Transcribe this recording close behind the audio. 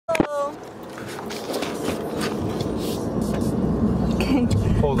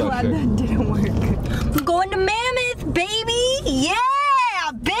hold that Glad shit. that didn't work. I'm going to Mammoth, baby!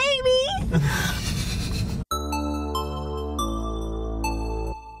 Yeah, baby!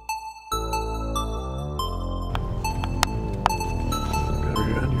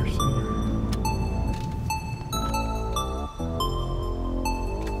 Better around here somewhere.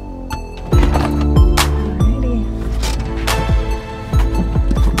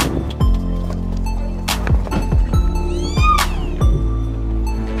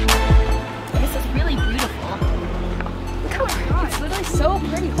 So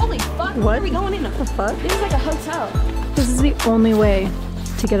pretty. Holy fuck. What? Where are we going in? What the fuck? This is like a hotel. This is the only way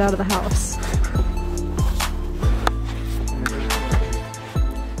to get out of the house.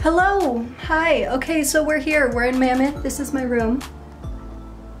 Hello! Hi! Okay, so we're here. We're in Mammoth. This is my room.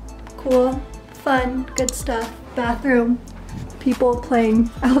 Cool. Fun. Good stuff. Bathroom. People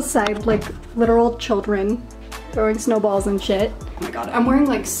playing outside like literal children. Throwing snowballs and shit. Oh my god, I'm wearing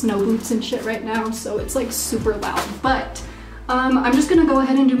like snow boots and shit right now, so it's like super loud. But I'm just gonna go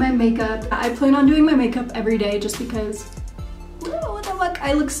ahead and do my makeup. I plan on doing my makeup every day just because, whoa, what the fuck?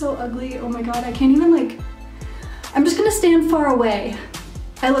 I look so ugly. Oh my god, I can't even like, I'm just gonna stand far away.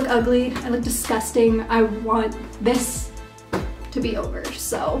 I look ugly, I look disgusting. I want this to be over,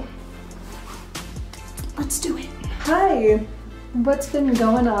 so let's do it. Hi, what's been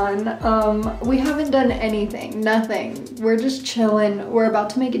going on? We haven't done anything, nothing. We're just chilling. We're about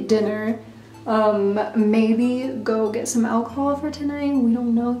to make dinner. Maybe go get some alcohol for tonight. We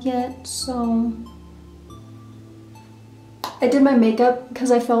don't know yet, so. I did my makeup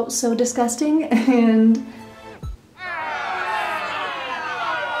because I felt so disgusting and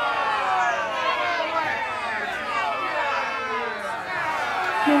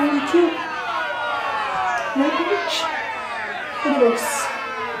very cute. Right, bitch? Look at this.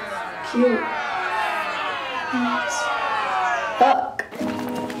 Cute. Nice. Fuck.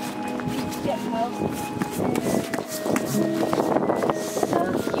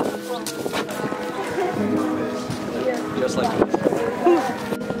 Just like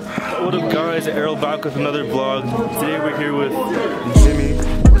what up guys, Errol back with another vlog. Today we're here with Jimmy,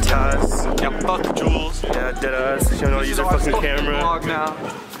 Taz, yeah, fuck Jules, yeah, deadass, you know, use our fucking camera. Vlog now.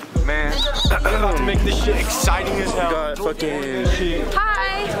 Man, I'm about to make this shit exciting as hell. Got fucking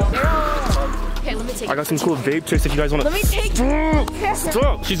Hi! Okay, let me take I got some cool vape tricks if you guys want to. Let me take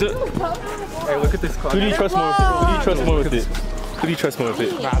Stop! She's a. Hey, look at this car. Who do you trust more with it? Who do you trust more with it? Who do you trust more with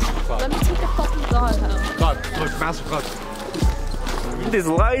it? Let me take the fucking god home. God, look, massive God. Look at this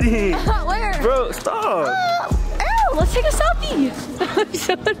lighting! Where? Bro, stop! Ew, let's take a selfie! I'm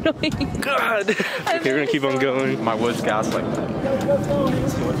so annoying. God! Okay, we're gonna keep on going. My wood's gas like that.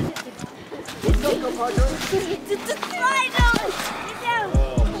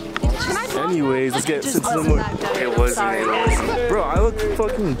 Anyways, let's get some more. It wasn't. Bro, I look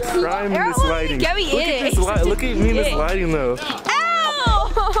fucking prime in this lighting. Get me Look at this light. Look at me in this lighting though.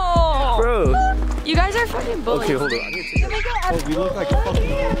 Ow! Bro. You guys are fucking bullies. Okay, hold on. I'm gonna take it. Oh, we look like fucking.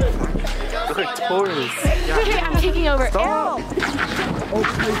 Look like Taurus. Okay, I'm taking over. Stop.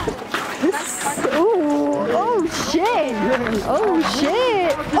 Oh shit! Oh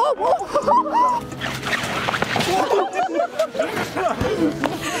shit! Oh!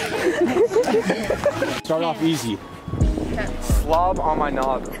 Start off easy. Okay. Slob on my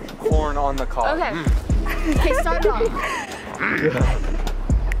knob, corn on the cob. Okay. Okay, start off.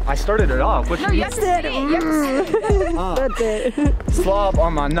 I started it off. What No, you have to say it. You have to say it. That's it. Slob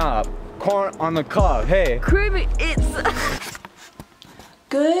on my knob, corn on the cob. Hey. Creamy, it's...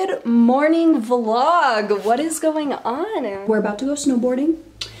 Good morning vlog. What is going on? We're about to go snowboarding.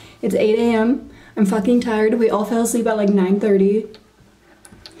 It's 8 a.m. I'm fucking tired. We all fell asleep at like 9:30.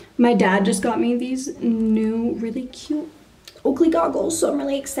 My dad just got me these new really cute Oakley goggles, so I'm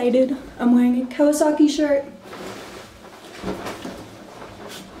really excited. I'm wearing a Kawasaki shirt.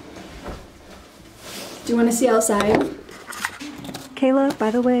 Do you want to see outside? Kayla, by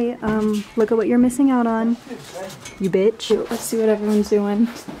the way, look at what you're missing out on. You bitch. Let's see what everyone's doing.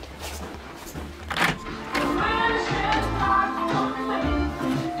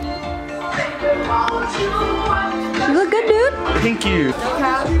 You look good, dude. Thank you.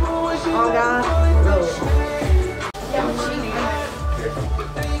 Oh god.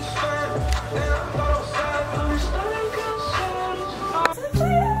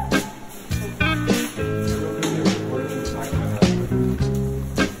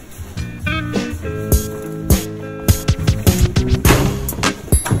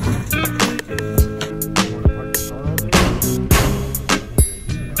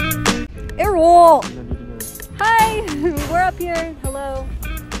 Errol! Hi! We're up here. Hello.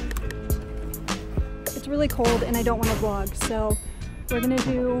 It's really cold and I don't want to vlog, so We're gonna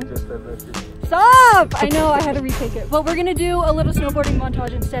do... Stop! I know, I had to retake it. But we're gonna do a little snowboarding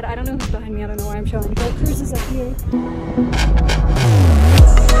montage instead. I don't know who's behind me, I don't know why I'm showing. But Cruz is up here.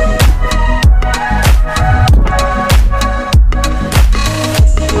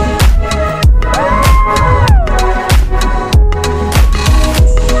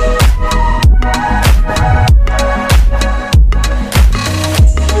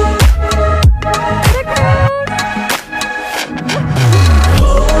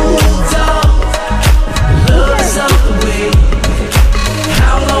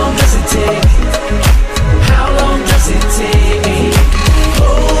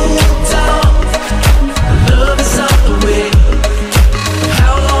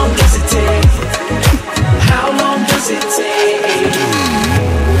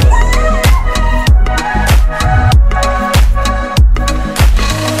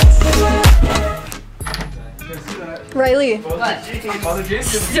 Riley. What?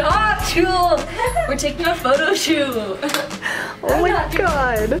 Stop, Jewel! We're taking a photo shoot. Oh my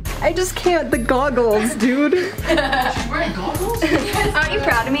god. I just can't. The goggles, dude. She's wearing goggles? Aren't you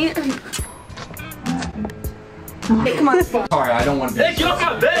proud of me? Hey, come on. Sorry, I don't want to. Hey, get off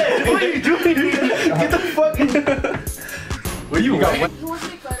my bed! What are you doing? Get the fuck. What are you wearing? Who wants to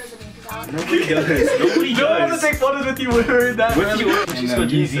take photos of me? Nobody does. Nobody No one wants to take photos with you wearing that. With you. And then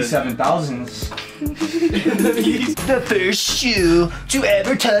Yeezy 7000s. The first shoe to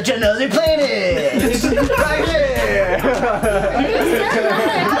ever touch another planet! Right here!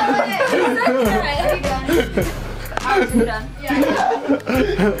 Are you done? Yeah.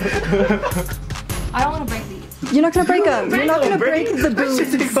 I don't want to break these. You're not gonna break them. You're not gonna break the boots.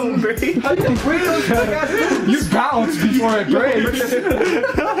 How do you break those boots? You bounce before it breaks.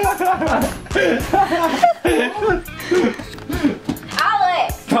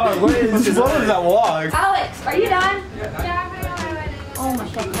 Alex! God, what is that walk? Alex, are you done? Yeah. Oh my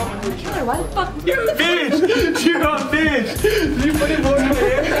god. Killer, why the fuck? You're a bitch! You're a bitch! Did you put it more in the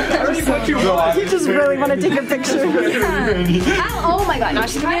air? I already put you on. You just really want to take a picture. Oh my god, no,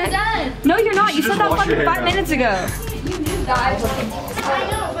 she's kind done. No, you're not. You said that fucking 5 minutes ago. You knew that. I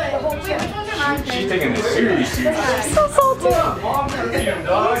know, but She's taking this seriously. So salty. Mom perfume,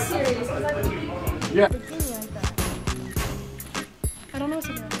 dog. Yeah. I don't know what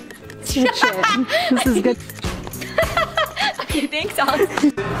to do. Shit. This is good. Okay, thanks, Alex.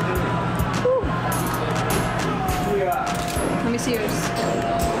 Let me see yours.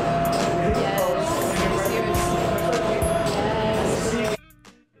 Yes.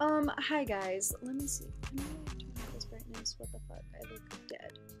 Hi guys. Let me see. Can I turn up this brightness? What the fuck? I look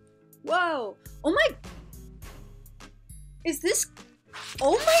dead. Whoa! Oh my... Is this...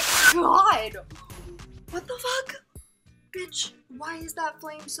 Oh my god! What the fuck? Bitch, why is that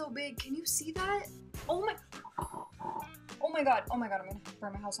flame so big? Can you see that? Oh my... Oh my god, I'm gonna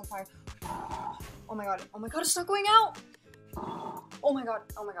burn my house on fire. Oh my god, it's not going out! Oh my god,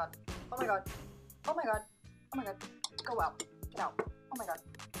 oh my god, oh my god, oh my god, oh my god, go out, get out, oh my god.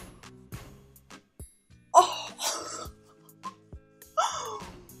 Oh!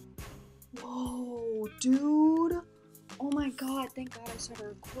 Whoa, dude! Oh my god, thank god I started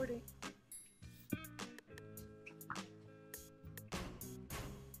recording.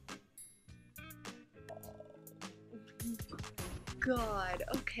 God,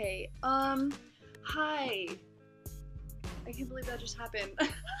 okay, hi. I can't believe that just happened.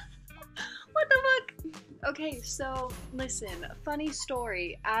 What the fuck? Okay, so, listen, funny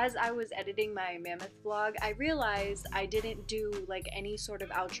story. As I was editing my Mammoth vlog, I realized I didn't do, like, any sort of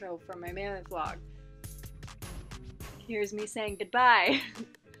outro for my Mammoth vlog. Here's me saying goodbye.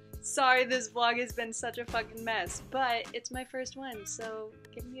 Sorry this vlog has been such a fucking mess, but it's my first one, so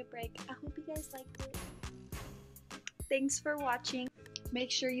give me a break. I hope you guys liked it. Thanks for watching.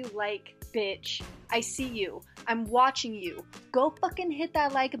 Make sure you like, bitch. I see you. I'm watching you. Go fucking hit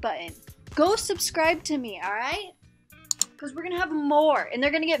that like button. Go subscribe to me, alright? Because we're gonna have more, and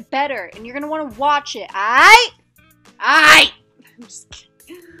they're gonna get better, and you're gonna want to watch it, alright? Alright! I'm just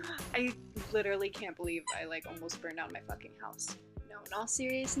kidding. I literally can't believe I, like, almost burned down my fucking house. No, in all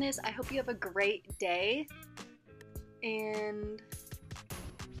seriousness, I hope you have a great day, and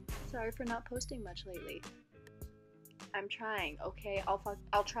sorry for not posting much lately. I'm trying, okay?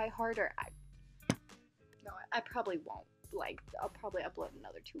 I'll try harder. No, I probably won't. Like, I'll probably upload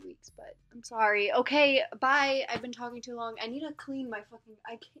another 2 weeks, but I'm sorry. Okay, bye. I've been talking too long. I need to clean my fucking...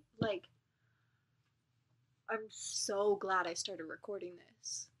 I can't, like... I'm so glad I started recording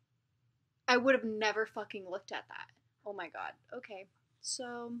this. I would have never fucking looked at that. Oh my god. Okay,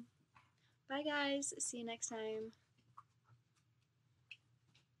 so... Bye, guys. See you next time.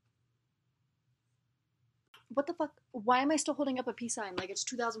 What the fuck? Why am I still holding up a peace sign like it's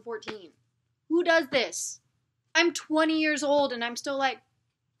 2014? Who does this? I'm 20 years old and I'm still like...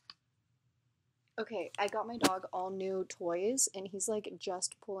 Okay, I got my dog all new toys and he's like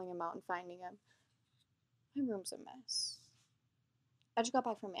just pulling them out and finding them. My room's a mess. I just got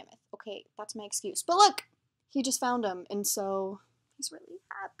back from Mammoth. Okay, that's my excuse. But look! He just found them and so he's really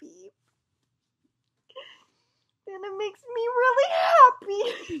happy. And it makes me really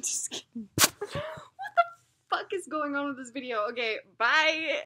happy. Just kidding. What the fuck is going on with this video? Okay, bye!